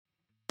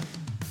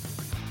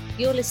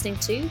You're listening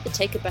to the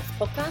Take a Breath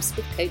podcast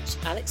with Coach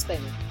Alex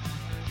Bowman.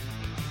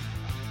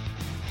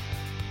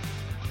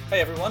 Hey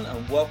everyone,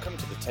 and welcome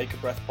to the Take a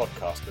Breath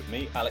podcast with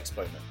me, Alex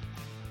Bowman.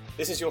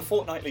 This is your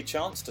fortnightly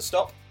chance to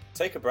stop,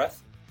 take a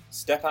breath,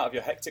 step out of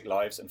your hectic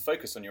lives and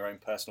focus on your own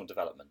personal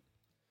development.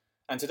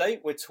 And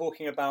today we're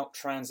talking about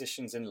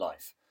transitions in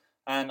life,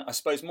 and I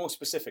suppose more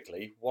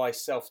specifically, why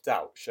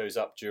self-doubt shows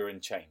up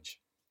during change.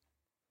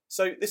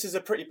 So this is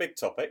a pretty big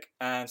topic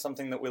and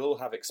something that we'll all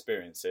have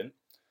experience in.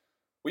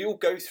 We all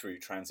go through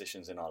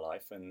transitions in our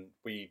life and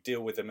we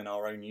deal with them in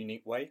our own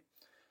unique way.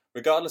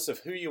 Regardless of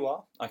who you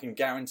are, I can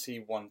guarantee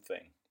one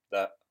thing,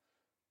 that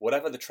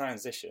whatever the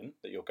transition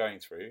that you're going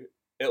through,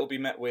 it'll be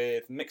met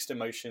with mixed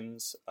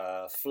emotions,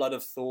 a flood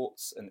of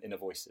thoughts and inner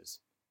voices.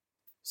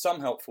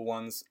 Some helpful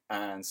ones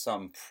and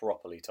some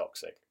properly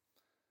toxic.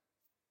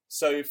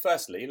 So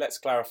firstly, let's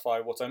clarify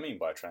what I mean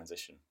by a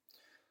transition.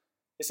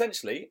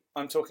 Essentially,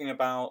 I'm talking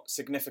about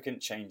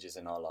significant changes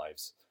in our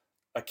lives,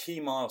 a key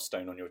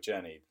milestone on your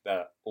journey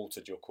that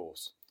altered your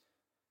course.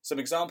 Some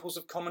examples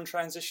of common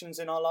transitions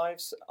in our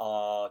lives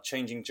are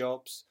changing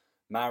jobs,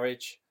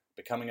 marriage,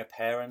 becoming a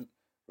parent,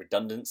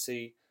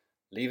 redundancy,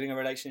 leaving a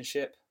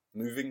relationship,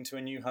 moving to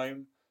a new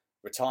home,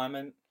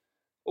 retirement,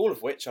 all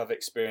of which I've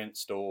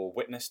experienced or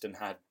witnessed and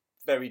had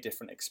very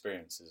different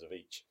experiences of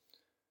each.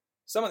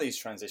 Some of these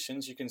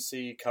transitions you can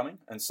see coming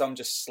and some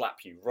just slap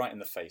you right in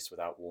the face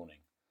without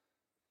warning.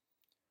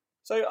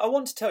 So I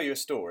want to tell you a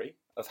story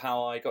of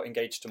how I got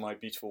engaged to my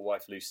beautiful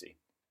wife Lucy.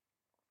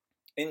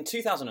 In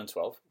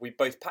 2012, we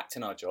both packed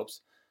in our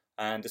jobs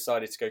and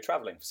decided to go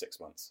travelling for 6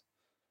 months.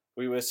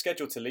 We were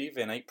scheduled to leave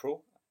in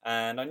April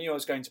and I knew I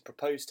was going to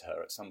propose to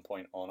her at some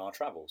point on our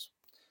travels.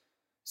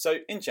 So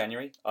in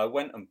January, I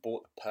went and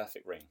bought the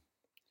perfect ring.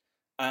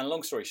 And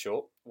long story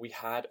short, we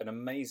had an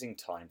amazing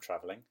time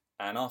travelling,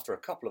 and after a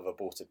couple of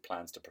aborted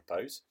plans to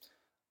propose,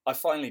 I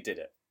finally did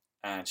it.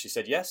 And she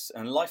said yes,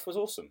 and life was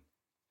awesome.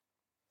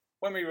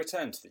 When we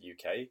returned to the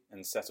UK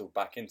and settled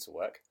back into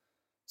work,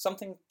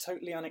 something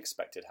totally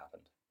unexpected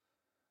happened.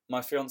 My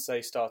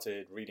fiancée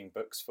started reading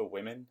books for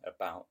women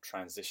about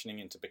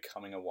transitioning into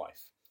becoming a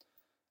wife.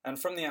 And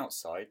from the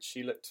outside,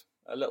 she looked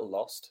a little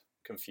lost,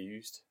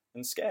 confused,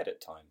 and scared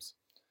at times.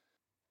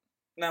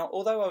 Now,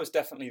 although I was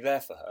definitely there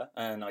for her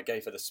and I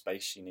gave her the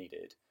space she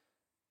needed,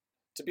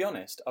 to be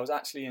honest, I was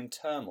actually in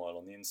turmoil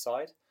on the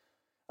inside.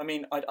 I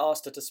mean, I'd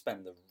asked her to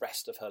spend the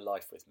rest of her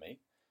life with me.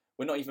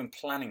 We're not even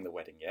planning the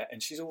wedding yet,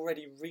 and she's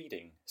already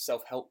reading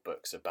self-help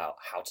books about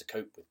how to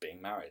cope with being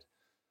married.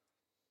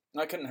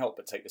 I couldn't help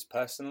but take this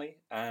personally,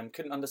 and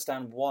couldn't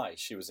understand why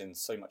she was in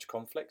so much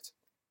conflict.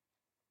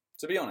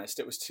 To be honest,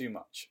 it was too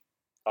much.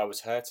 I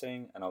was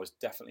hurting, and I was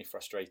definitely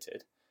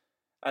frustrated,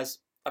 as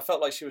I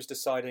felt like she was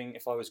deciding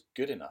if I was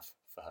good enough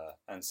for her,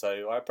 and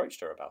so I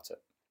approached her about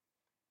it.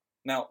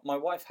 Now, my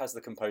wife has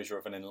the composure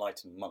of an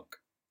enlightened monk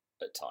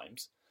at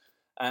times,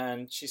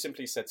 and she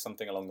simply said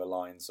something along the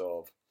lines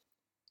of,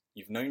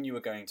 "You've known you were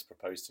going to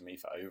propose to me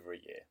for over a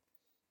year.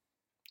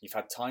 You've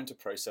had time to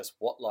process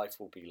what life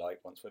will be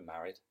like once we're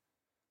married.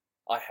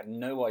 I had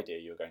no idea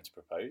you were going to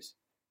propose.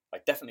 I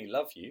definitely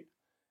love you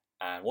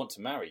and want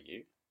to marry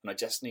you, and I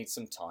just need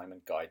some time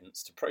and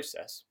guidance to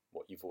process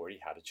what you've already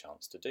had a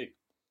chance to do."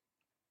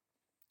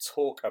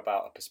 Talk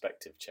about a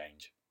perspective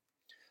change.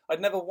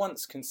 I'd never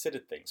once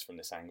considered things from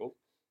this angle.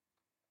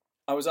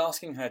 I was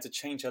asking her to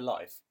change her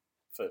life,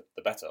 for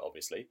the better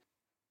obviously,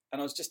 and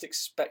I was just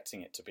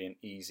expecting it to be an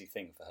easy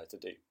thing for her to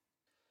do.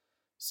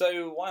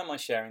 So why am I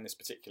sharing this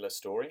particular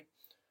story?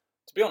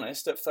 To be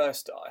honest, at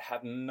first I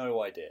had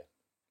no idea.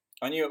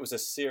 I knew it was a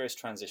serious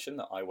transition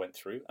that I went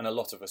through, and a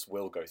lot of us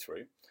will go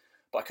through,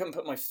 but I couldn't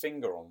put my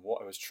finger on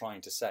what I was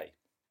trying to say.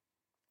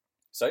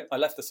 So I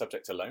left the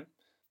subject alone,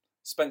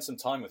 spent some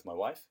time with my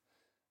wife,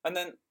 and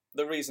then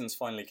the reasons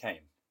finally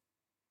came.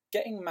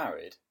 Getting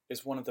married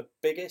is one of the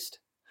biggest,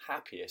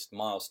 happiest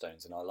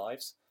milestones in our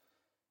lives,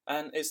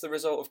 and it's the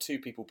result of two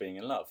people being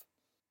in love.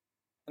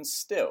 And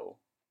still,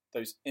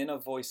 those inner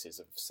voices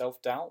of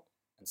self-doubt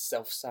and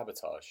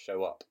self-sabotage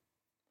show up.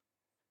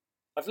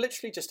 I've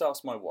literally just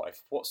asked my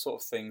wife what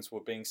sort of things were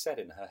being said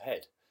in her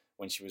head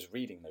when she was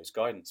reading those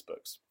guidance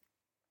books.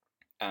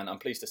 And I'm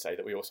pleased to say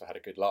that we also had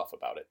a good laugh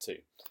about it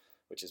too,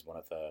 which is one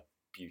of the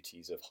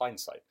beauties of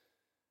hindsight.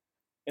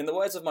 In the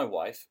words of my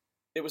wife,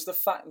 it was the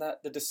fact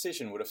that the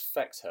decision would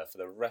affect her for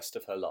the rest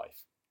of her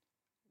life,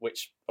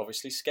 which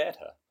obviously scared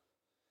her.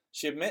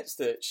 She admits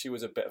that she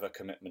was a bit of a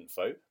commitment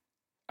phobe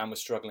and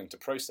was struggling to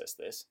process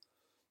this.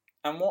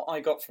 And what I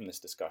got from this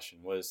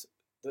discussion was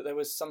that there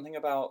was something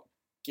about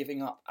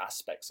giving up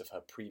aspects of her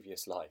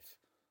previous life.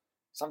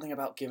 Something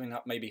about giving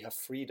up maybe her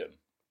freedom.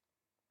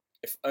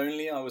 If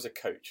only I was a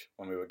coach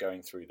when we were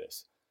going through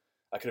this,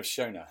 I could have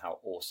shown her how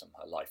awesome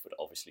her life would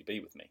obviously be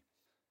with me.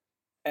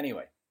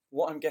 Anyway,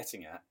 what I'm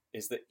getting at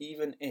is that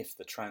even if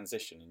the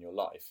transition in your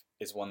life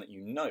is one that you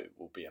know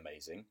will be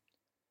amazing,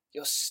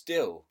 you're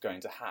still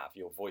going to have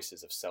your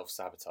voices of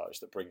self-sabotage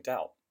that bring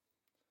doubt.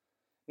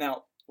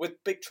 Now,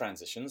 with big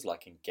transitions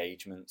like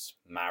engagements,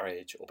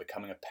 marriage, or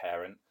becoming a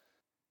parent,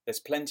 there's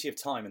plenty of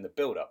time in the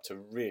build-up to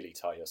really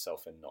tie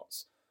yourself in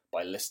knots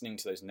by listening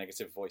to those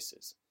negative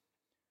voices.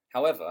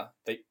 However,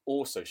 they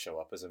also show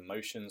up as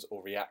emotions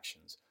or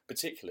reactions,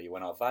 particularly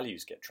when our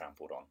values get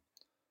trampled on.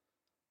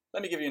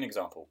 Let me give you an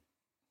example.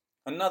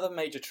 Another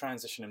major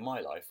transition in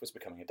my life was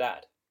becoming a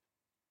dad.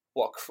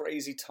 What a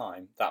crazy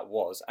time that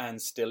was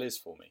and still is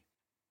for me.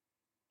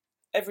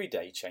 Every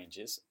day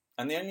changes,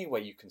 and the only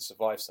way you can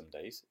survive some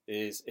days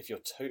is if you're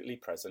totally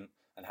present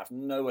and have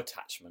no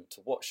attachment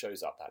to what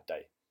shows up that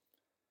day.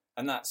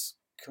 And that's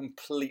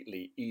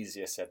completely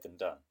easier said than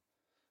done.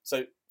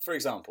 So, for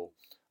example,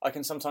 I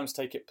can sometimes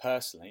take it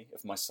personally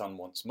if my son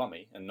wants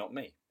mummy and not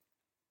me.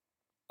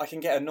 I can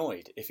get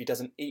annoyed if he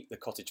doesn't eat the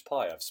cottage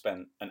pie I've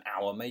spent an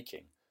hour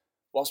making,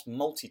 whilst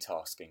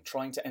multitasking,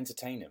 trying to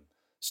entertain him,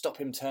 stop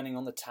him turning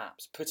on the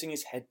taps, putting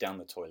his head down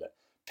the toilet,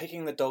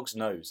 picking the dog's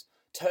nose,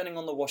 turning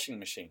on the washing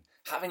machine,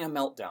 having a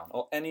meltdown,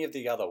 or any of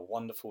the other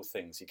wonderful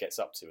things he gets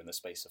up to in the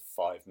space of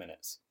 5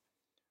 minutes.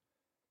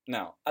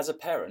 Now, as a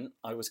parent,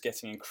 I was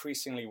getting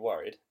increasingly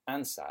worried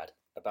and sad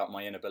about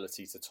my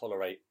inability to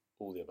tolerate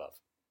all the above.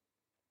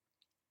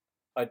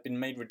 I'd been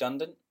made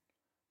redundant.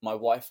 My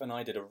wife and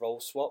I did a role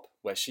swap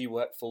where she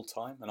worked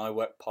full-time and I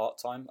worked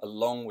part-time,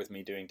 along with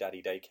me doing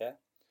daddy daycare.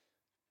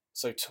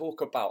 So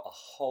talk about a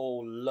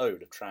whole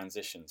load of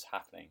transitions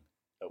happening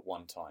at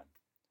one time.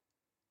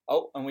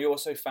 Oh, and we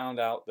also found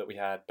out that we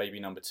had baby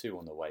number 2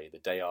 on the way the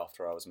day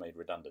after I was made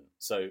redundant,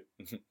 so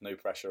no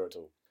pressure at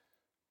all.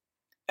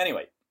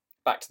 Anyway,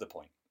 back to the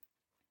point.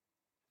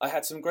 I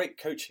had some great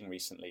coaching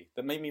recently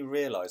that made me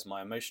realise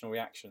my emotional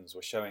reactions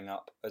were showing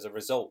up as a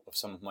result of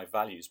some of my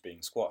values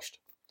being squashed.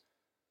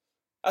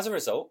 As a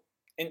result,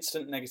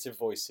 instant negative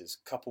voices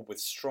coupled with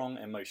strong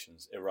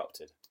emotions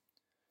erupted.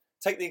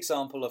 Take the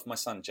example of my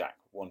son Jack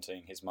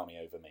wanting his mummy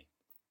over me.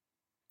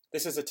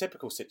 This is a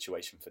typical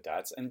situation for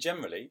dads, and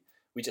generally,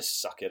 we just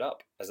suck it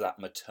up, as that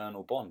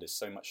maternal bond is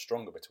so much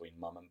stronger between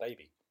mum and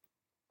baby.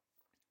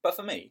 But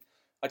for me,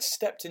 I'd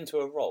stepped into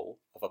a role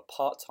of a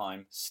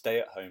part-time,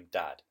 stay-at-home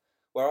dad,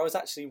 where I was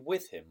actually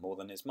with him more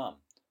than his mum.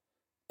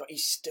 But he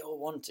still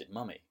wanted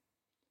mummy.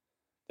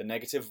 The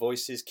negative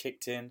voices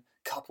kicked in,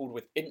 coupled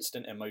with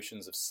instant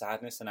emotions of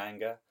sadness and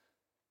anger.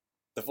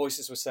 The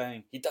voices were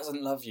saying, "He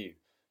doesn't love you.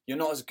 You're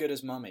not as good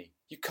as mummy.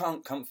 You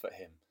can't comfort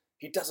him.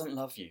 He doesn't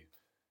love you."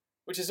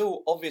 Which is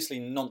all obviously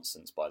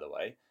nonsense, by the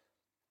way.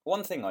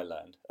 One thing I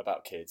learned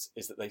about kids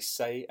is that they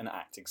say and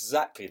act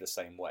exactly the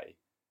same way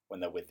when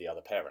they're with the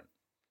other parent.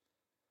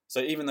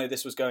 So even though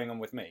this was going on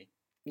with me,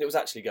 it was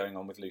actually going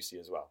on with Lucy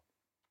as well.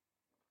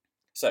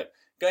 So,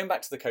 going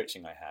back to the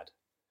coaching I had,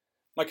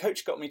 my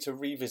coach got me to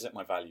revisit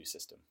my value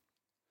system.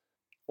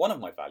 One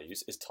of my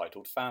values is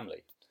titled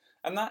family,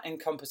 and that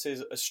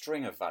encompasses a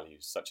string of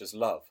values such as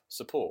love,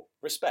 support,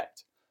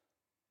 respect.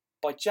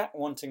 By Jack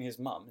wanting his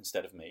mum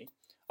instead of me,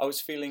 I was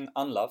feeling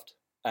unloved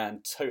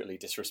and totally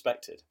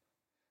disrespected.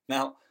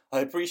 Now,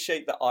 I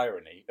appreciate the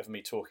irony of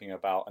me talking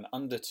about an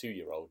under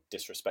 2-year-old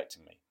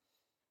disrespecting me,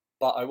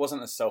 but I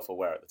wasn't as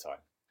self-aware at the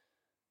time.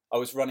 I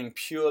was running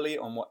purely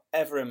on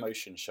whatever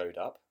emotion showed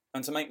up,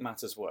 and to make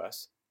matters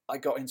worse, I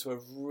got into a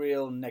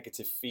real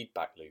negative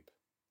feedback loop.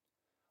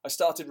 I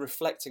started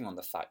reflecting on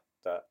the fact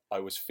that I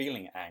was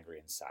feeling angry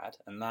and sad,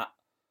 and that,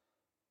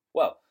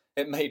 well,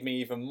 it made me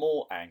even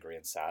more angry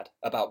and sad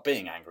about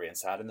being angry and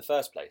sad in the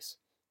first place.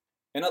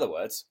 In other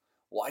words,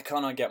 why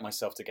can't I get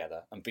myself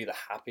together and be the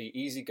happy,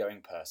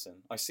 easygoing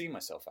person I see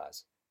myself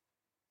as?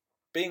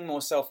 Being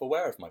more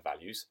self-aware of my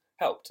values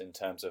helped in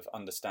terms of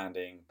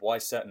understanding why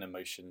certain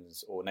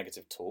emotions or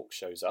negative talk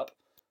shows up,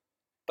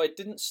 but it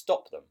didn't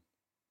stop them.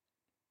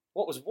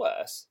 What was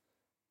worse,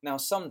 now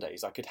some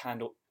days I could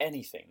handle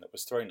anything that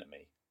was thrown at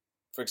me.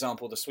 For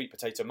example, the sweet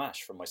potato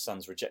mash from my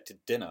son's rejected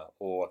dinner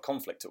or a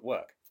conflict at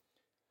work.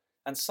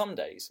 And some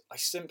days I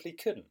simply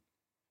couldn't.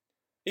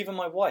 Even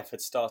my wife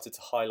had started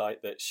to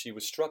highlight that she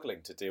was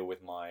struggling to deal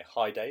with my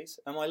high days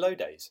and my low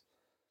days.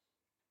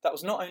 That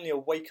was not only a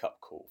wake-up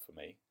call for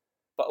me,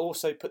 but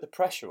also put the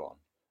pressure on,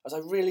 as I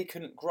really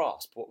couldn't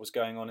grasp what was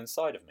going on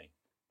inside of me.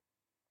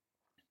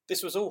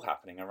 This was all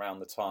happening around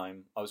the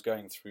time I was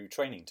going through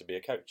training to be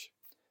a coach.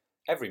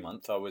 Every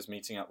month I was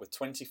meeting up with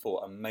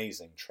 24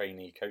 amazing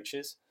trainee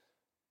coaches,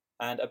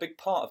 and a big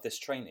part of this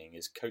training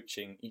is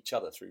coaching each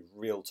other through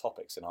real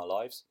topics in our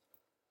lives.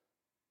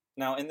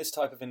 Now, in this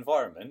type of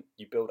environment,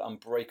 you build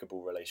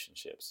unbreakable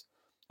relationships,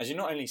 as you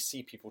not only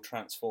see people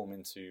transform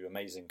into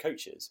amazing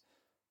coaches,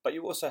 but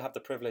you also have the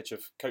privilege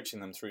of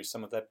coaching them through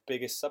some of their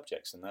biggest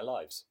subjects in their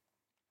lives.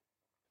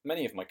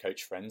 Many of my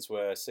coach friends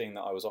were seeing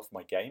that I was off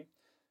my game,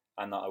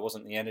 and that I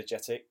wasn't the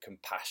energetic,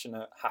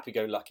 compassionate,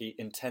 happy-go-lucky,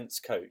 intense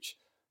coach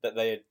that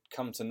they had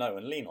come to know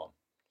and lean on.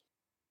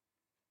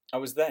 I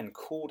was then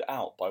called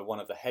out by one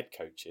of the head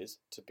coaches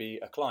to be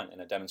a client in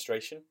a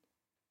demonstration,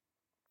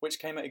 which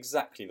came at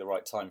exactly the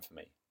right time for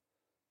me.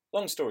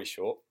 Long story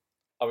short,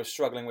 I was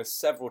struggling with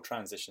several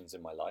transitions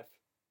in my life: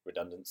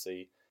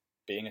 redundancy,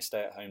 being a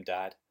stay-at-home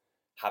dad,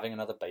 having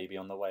another baby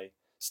on the way,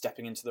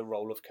 stepping into the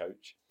role of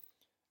coach,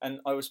 and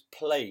I was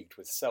plagued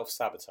with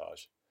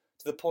self-sabotage,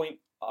 to the point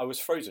I was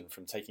frozen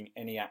from taking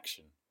any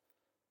action.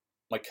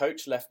 My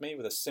coach left me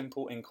with a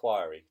simple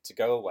inquiry to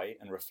go away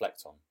and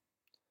reflect on.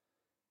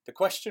 The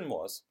question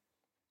was,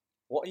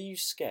 what are you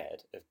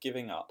scared of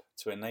giving up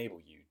to enable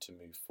you to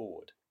move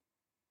forward?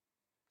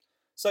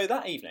 So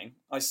that evening,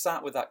 I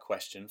sat with that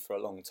question for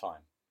a long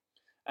time,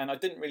 and I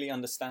didn't really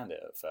understand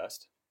it at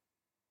first.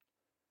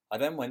 I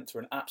then went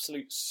through an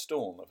absolute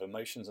storm of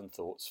emotions and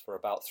thoughts for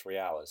about 3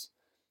 hours,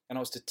 and I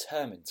was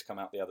determined to come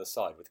out the other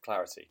side with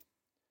clarity.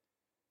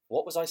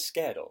 What was I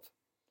scared of?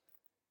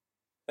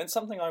 Then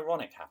something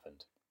ironic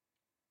happened.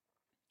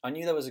 I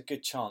knew there was a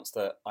good chance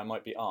that I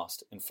might be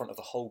asked in front of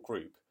the whole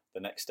group the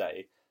next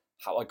day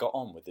how I got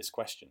on with this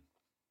question.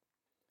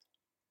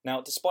 Now,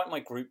 despite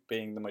my group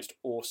being the most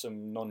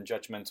awesome,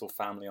 non-judgmental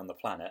family on the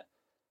planet,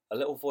 a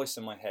little voice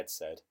in my head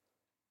said,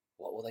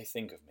 "What will they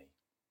think of me?"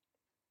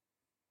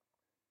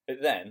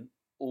 It then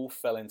all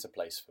fell into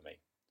place for me.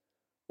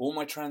 All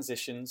my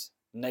transitions,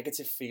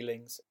 negative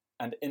feelings,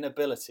 and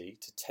inability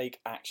to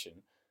take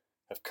action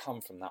have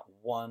come from that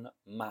one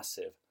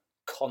massive,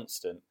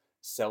 constant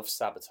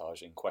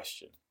self-sabotaging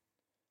question.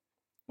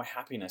 My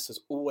happiness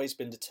has always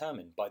been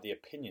determined by the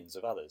opinions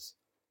of others.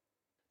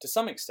 To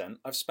some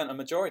extent, I've spent a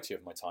majority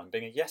of my time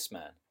being a yes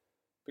man,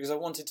 because I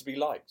wanted to be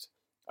liked.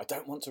 I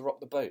don't want to rock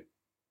the boat.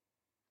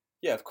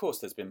 Yeah, of course,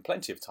 there's been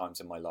plenty of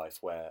times in my life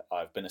where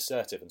I've been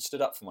assertive and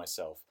stood up for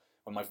myself,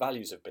 when my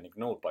values have been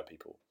ignored by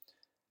people.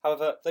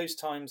 However, those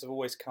times have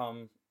always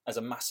come as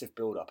a massive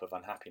build-up of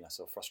unhappiness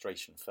or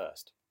frustration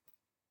first.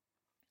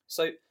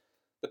 So,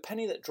 the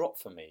penny that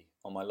dropped for me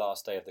on my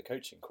last day of the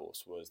coaching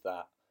course was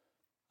that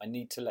I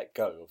need to let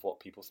go of what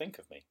people think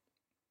of me.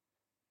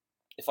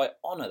 If I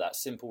honour that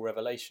simple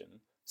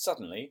revelation,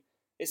 suddenly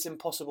it's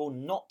impossible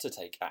not to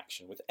take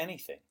action with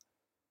anything.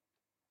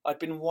 I'd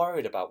been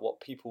worried about what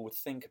people would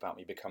think about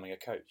me becoming a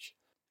coach.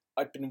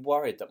 I'd been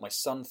worried that my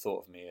son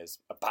thought of me as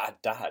a bad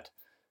dad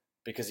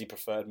because he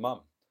preferred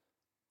mum.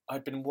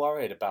 I'd been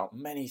worried about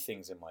many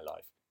things in my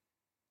life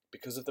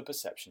because of the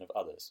perception of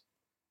others.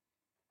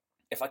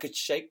 If I could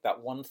shake that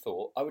one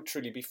thought, I would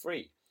truly be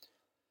free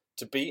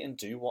to be and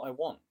do what I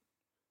want.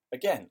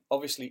 Again,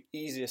 obviously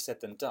easier said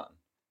than done.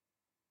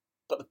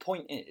 But the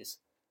point is,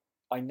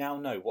 I now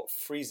know what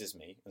freezes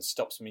me and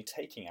stops me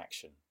taking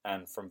action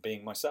and from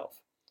being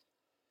myself.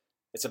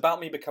 It's about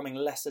me becoming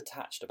less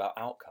attached about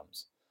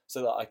outcomes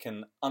so that I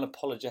can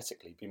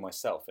unapologetically be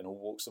myself in all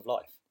walks of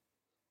life.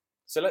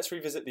 So let's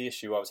revisit the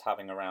issue I was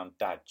having around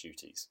dad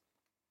duties.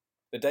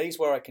 The days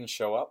where I can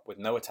show up with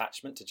no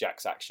attachment to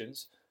Jack's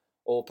actions,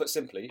 or put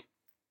simply,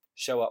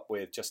 show up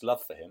with just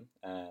love for him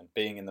and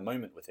being in the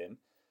moment with him,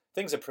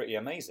 things are pretty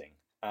amazing,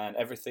 and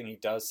everything he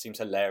does seems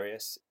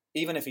hilarious,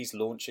 even if he's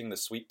launching the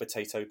sweet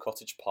potato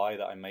cottage pie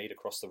that I made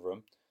across the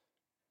room.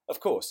 Of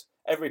course,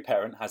 every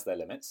parent has their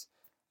limits,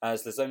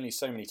 as there's only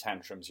so many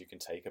tantrums you can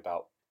take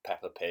about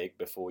Peppa Pig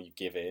before you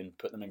give in,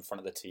 put them in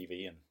front of the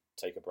TV and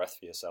take a breath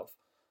for yourself.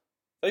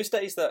 Those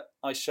days that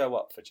I show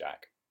up for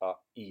Jack are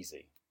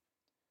easy,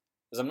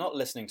 as I'm not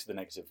listening to the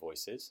negative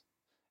voices.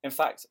 In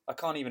fact, I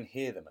can't even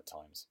hear them at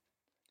times.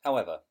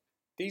 However,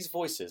 these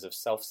voices of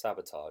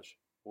self-sabotage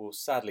will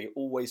sadly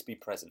always be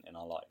present in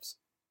our lives.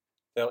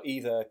 They'll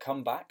either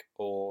come back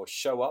or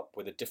show up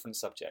with a different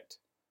subject.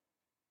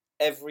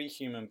 Every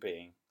human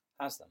being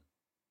has them.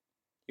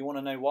 You want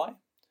to know why?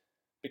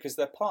 Because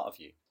they're part of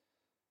you.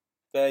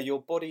 They're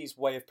your body's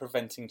way of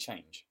preventing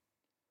change.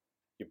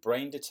 Your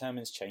brain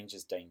determines change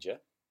as danger,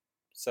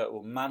 so it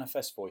will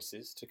manifest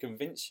voices to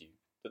convince you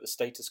that the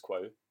status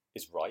quo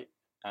is right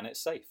and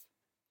it's safe.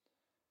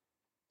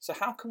 So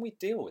how can we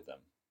deal with them?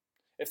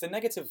 If the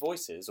negative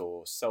voices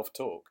or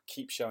self-talk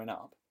keep showing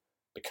up,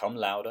 become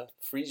louder,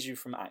 freeze you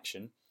from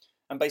action,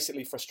 and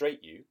basically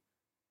frustrate you,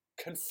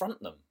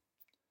 confront them.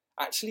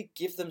 Actually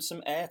give them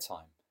some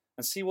airtime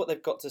and see what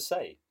they've got to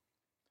say.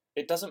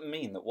 It doesn't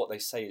mean that what they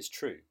say is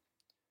true.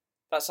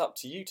 That's up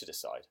to you to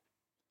decide.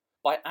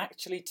 By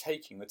actually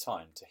taking the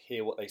time to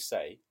hear what they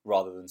say,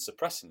 rather than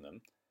suppressing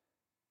them,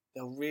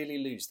 they'll really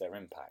lose their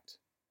impact.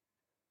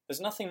 There's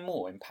nothing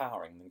more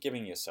empowering than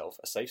giving yourself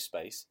a safe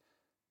space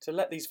to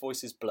let these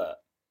voices blurt,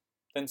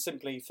 then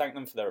simply thank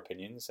them for their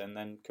opinions and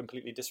then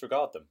completely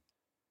disregard them.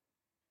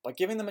 By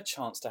giving them a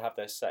chance to have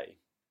their say,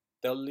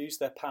 they'll lose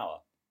their power.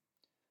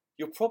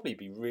 You'll probably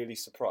be really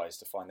surprised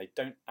to find they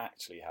don't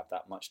actually have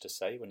that much to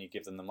say when you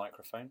give them the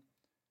microphone,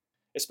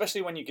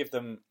 especially when you give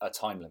them a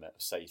time limit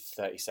of, say,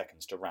 30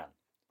 seconds to rant.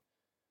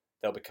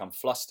 They'll become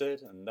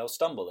flustered and they'll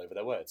stumble over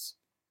their words.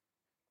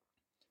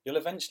 You'll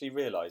eventually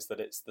realise that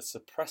it's the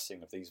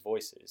suppressing of these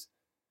voices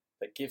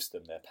that gives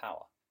them their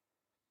power.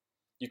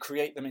 You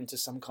create them into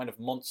some kind of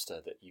monster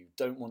that you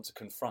don't want to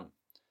confront.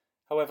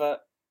 However,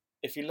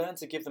 if you learn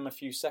to give them a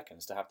few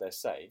seconds to have their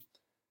say,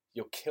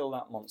 you'll kill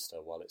that monster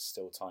while it's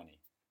still tiny.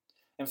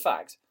 In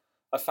fact,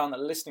 I've found that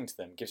listening to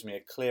them gives me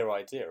a clear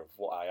idea of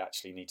what I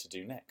actually need to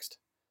do next.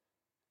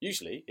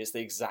 Usually, it's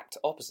the exact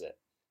opposite.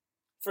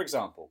 For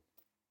example,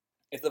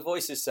 if the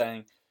voice is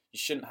saying you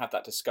shouldn't have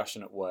that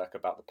discussion at work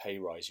about the pay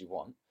rise you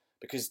want,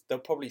 because they'll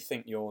probably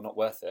think you're not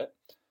worth it,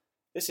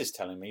 this is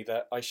telling me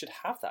that I should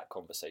have that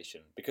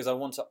conversation because I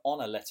want to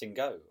honour letting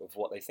go of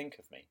what they think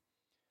of me.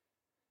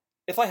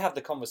 If I have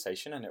the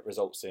conversation and it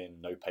results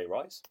in no pay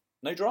rise,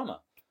 no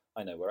drama.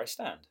 I know where I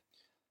stand.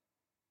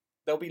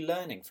 They'll be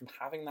learning from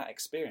having that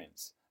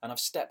experience, and I've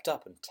stepped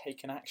up and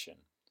taken action.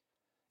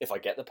 If I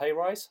get the pay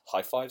rise,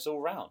 high fives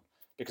all round,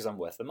 because I'm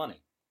worth the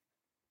money.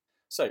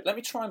 So let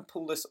me try and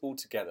pull this all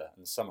together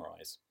and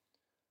summarise.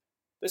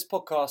 This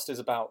podcast is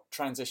about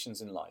transitions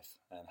in life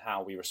and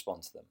how we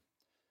respond to them.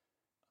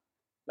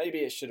 Maybe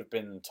it should have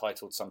been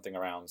titled something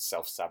around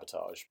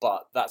self-sabotage,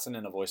 but that's an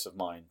inner voice of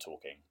mine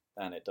talking,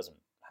 and it doesn't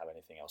have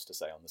anything else to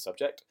say on the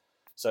subject,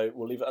 so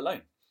we'll leave it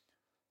alone.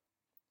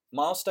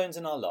 Milestones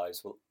in our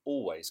lives will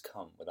always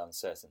come with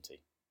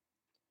uncertainty.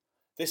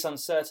 This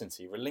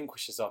uncertainty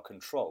relinquishes our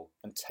control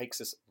and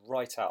takes us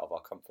right out of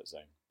our comfort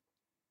zone.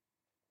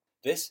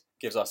 This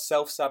gives our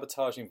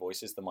self-sabotaging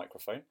voices the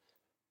microphone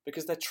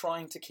because they're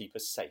trying to keep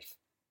us safe.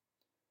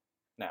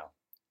 Now,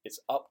 it's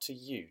up to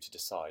you to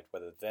decide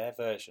whether their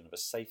version of a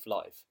safe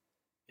life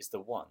is the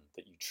one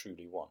that you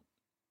truly want.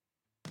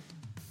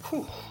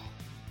 Whew.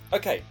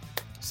 Okay,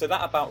 so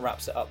that about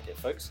wraps it up here,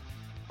 folks.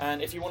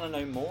 And if you want to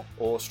know more,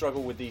 or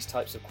struggle with these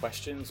types of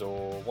questions,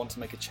 or want to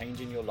make a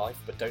change in your life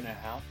but don't know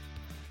how,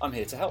 I'm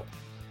here to help.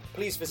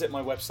 Please visit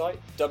my website,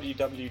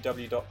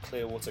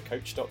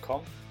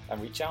 www.clearwatercoach.com,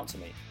 and reach out to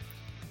me.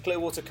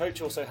 Clearwater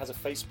Coach also has a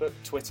Facebook,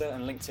 Twitter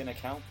and LinkedIn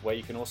account where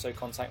you can also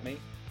contact me.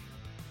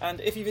 And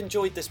if you've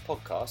enjoyed this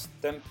podcast,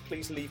 then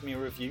please leave me a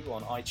review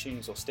on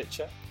iTunes or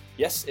Stitcher.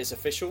 Yes, it's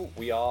official,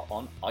 we are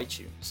on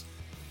iTunes.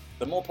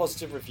 The more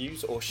positive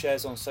reviews or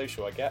shares on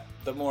social I get,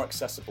 the more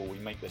accessible we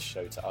make this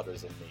show to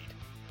others in need.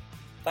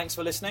 Thanks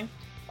for listening.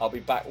 I'll be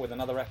back with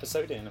another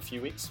episode in a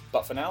few weeks,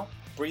 but for now,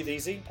 breathe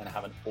easy and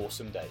have an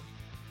awesome day.